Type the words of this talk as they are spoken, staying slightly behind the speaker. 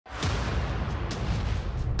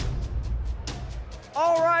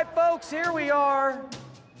All right, folks, here we are.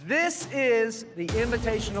 This is the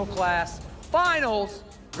invitational class finals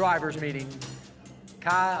drivers meeting.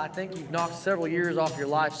 Kai, I think you've knocked several years off your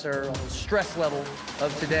life, sir, on the stress level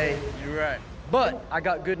of today. You're right. But I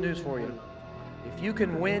got good news for you. If you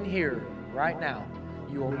can win here right now,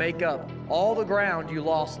 you will make up all the ground you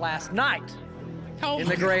lost last night in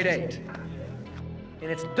the grade 8. And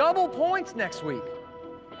it's double points next week.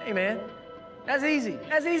 Hey, man, that's easy.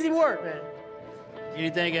 That's easy work, man.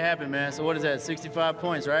 Anything can happen, man. So what is that, 65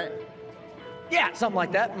 points, right? Yeah, something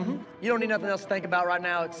like that. You don't need nothing else to think about right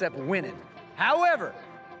now except winning. However,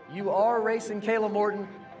 you are racing Kayla Morton.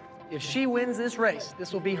 If she wins this race,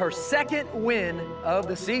 this will be her second win of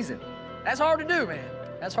the season. That's hard to do, man.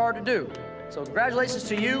 That's hard to do. So congratulations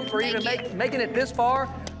to you for even making it this far.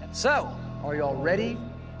 So, are y'all ready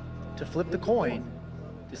to flip the coin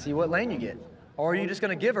to see what lane you get? Or are you just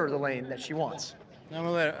gonna give her the lane that she wants? I'm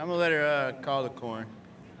gonna let her call the coin.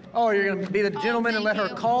 Oh, you're gonna be the gentleman and let her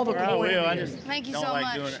call the coin? I will. I just Thank you don't so like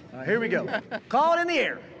much. doing it. All right, here we go. Call it in the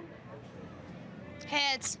air.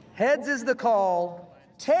 Heads. Heads is the call.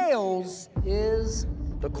 Tails is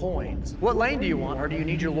the coins. What lane do you want, or do you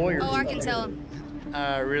need your lawyer? Oh, I can tell him.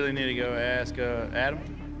 I really need to go ask Adam.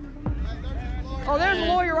 Oh, there's a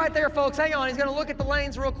lawyer right there, folks. Hang on, he's gonna look at the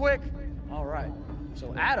lanes real quick. All right,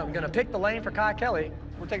 so Adam gonna pick the lane for Kai Kelly.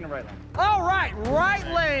 We're taking the right lane. All right, right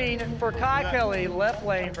lane for Kai Kelly, left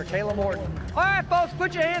lane for Kayla Morton. All right, folks,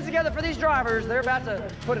 put your hands together for these drivers. They're about to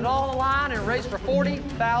put it all on the line and race for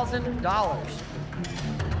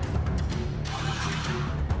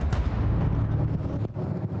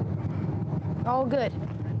 $40,000. All good.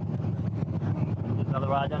 Another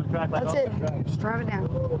ride down the track. That's it. Just drive it down.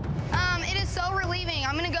 It is so relieving.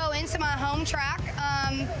 I'm gonna go into my home track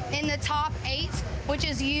in the top 8, which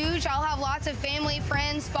is huge. I'll have lots of family,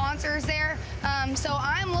 friends, sponsors there. So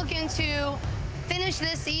I'm looking to finish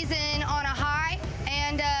this season on a high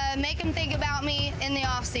and make them think about me in the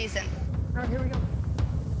off season. All right, here we go.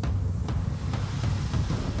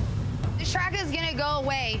 This track is gonna go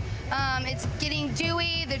away. It's getting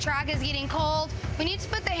dewy, the track is getting cold. We need to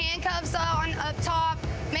put the handcuffs on up top,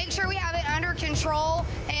 make sure we have it under control,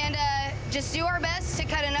 and just do our best to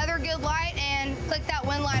cut another good light and click that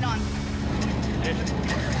win light on.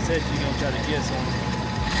 Said she's gonna try to get some.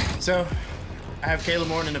 So, I have Kayla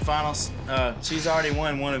Morton in the finals. She's already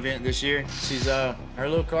won one event this year. She's her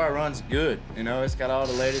little car runs good. You know, it's got all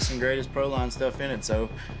the latest and greatest Proline stuff in it. So,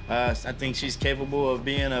 I think she's capable of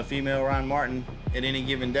being a female Ryan Martin at any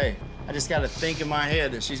given day. I just got to think in my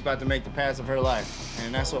head that she's about to make the pass of her life,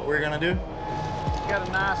 and that's what we're gonna do. You got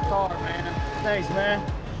a nice car, man. Thanks, man.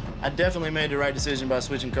 I definitely made the right decision by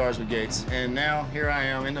switching cars with Gates, and now here I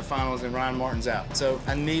am in the finals and Ryan Martin's out. So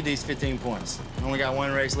I need these 15 points. I only got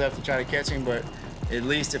one race left to try to catch him, but at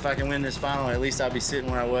least if I can win this final, at least I'll be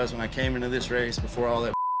sitting where I was when I came into this race before all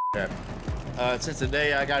that happened. Since the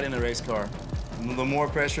day I got in the race car, the more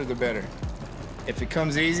pressure, the better. If it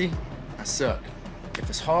comes easy, I suck. If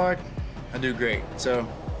it's hard, I do great. So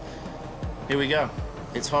here we go.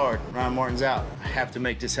 It's hard. Ryan Martin's out. I have to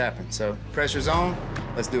make this happen. So pressure's on.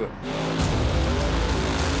 Let's do it.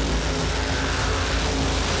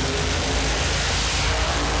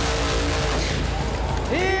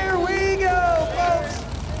 Here we go, folks.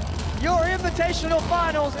 Your invitational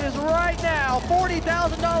finals is right now.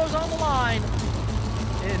 $40,000 on the line.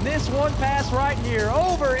 In this one pass right here,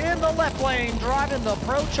 over in the left lane, driving the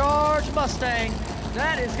Pro Charge Mustang.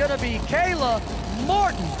 That is gonna be Kayla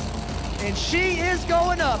Morton. And she is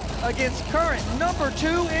going up against current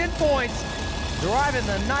 #2 in points. Driving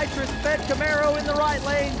the nitrous-fed Camaro in the right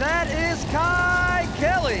lane, that is Kai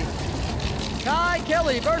Kelly. Kai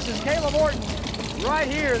Kelly versus Kayla Morton. Right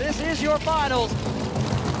here, this is your finals.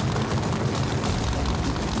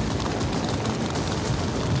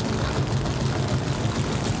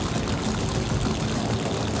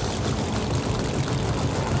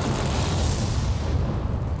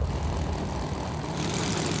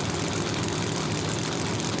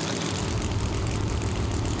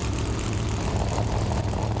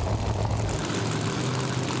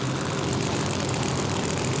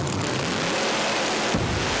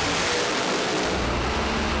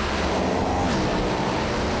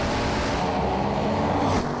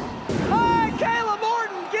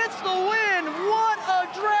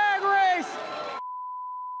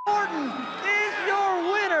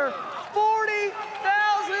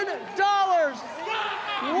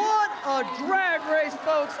 Drag race,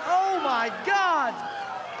 folks. Oh my God.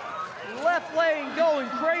 Left lane going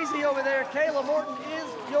crazy over there. Kayla Morton is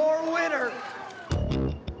your winner.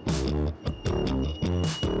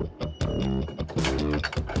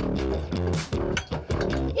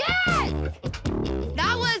 Yes!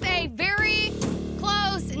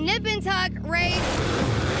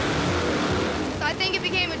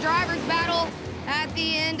 driver's battle at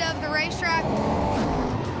the end of the racetrack.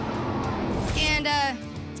 And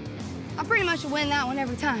I pretty much win that one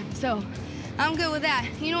every time, so I'm good with that.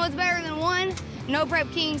 You know what's better than 1? No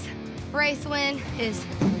Prep Kings race win is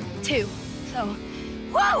 2. So,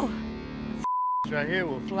 whoa! Right here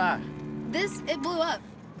will fly. It blew up.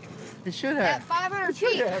 It should At have. 500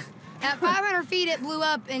 feet. At 500 feet, it blew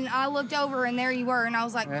up, and I looked over, and there you were, and I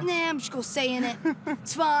was like, Yeah. nah, I'm just gonna stay in it.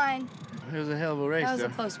 It's fine. It was a hell of a race, That was though. a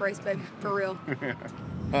close race, baby, for real.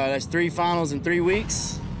 That's 3 finals in 3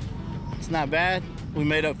 weeks. It's not bad. We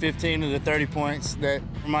made up 15 of the 30 points that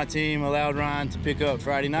my team allowed Ryan to pick up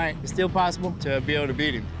Friday night. It's still possible to be able to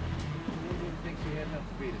beat him.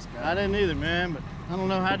 I didn't either, man, but I don't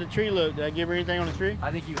know how the tree looked. Did I give her anything on the tree?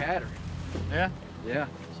 I think you had her. Yeah? Yeah.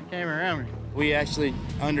 She came around me. We actually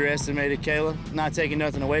underestimated Kayla, not taking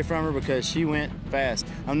nothing away from her because she went fast.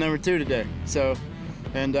 I'm number 2 today, so,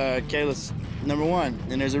 and Kayla's number 1,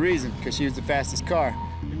 and there's a reason, because she was the fastest car.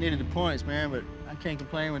 We needed the points, man, but I can't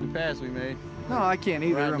complain with the pass we made. No, I can't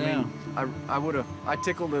either. Right I mean, I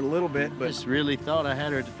tickled it a little bit, but Just really thought I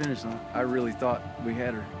had her at the finish line. I really thought we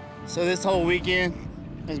had her. So this whole weekend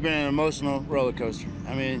has been an emotional roller coaster.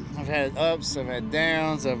 I mean, I've had ups, I've had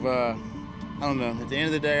downs, I don't know. At the end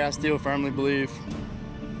of the day, I still firmly believe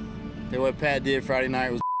that what Pat did Friday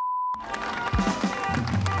night was.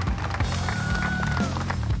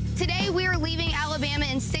 Today, we are leaving Alabama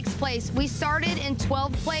in 6th place. We started in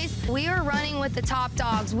 12th place. We are running with the top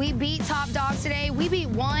dogs. We beat top dogs today. We beat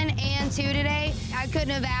 1 and 2 today. I couldn't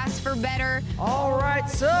have asked for better. All right,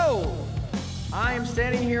 so I am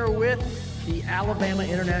standing here with the Alabama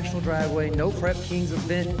International Driveway No Prep Kings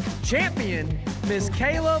event champion, Miss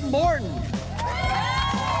Kayla Morton.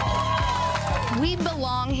 We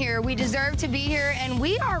belong here. We deserve to be here, and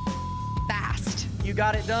we are fast. You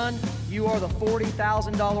got it done. You are the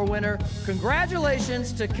 $40,000 winner.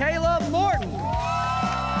 Congratulations to Kayla Morton.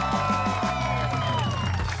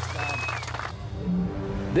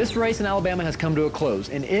 This race in Alabama has come to a close,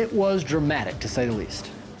 and it was dramatic, to say the least.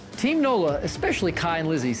 Team NOLA, especially Kai and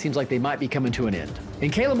Lizzie, seems like they might be coming to an end.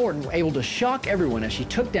 And Kayla Morton was able to shock everyone as she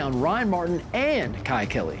took down Ryan Martin and Kai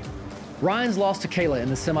Kelly. Ryan's loss to Kayla in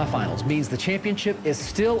the semifinals means the championship is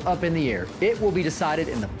still up in the air. It will be decided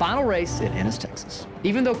in the final race in Ennis, Texas.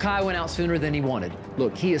 Even though Kai went out sooner than he wanted,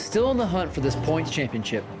 look, he is still on the hunt for this points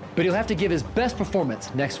championship, but he'll have to give his best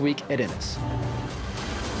performance next week at Ennis.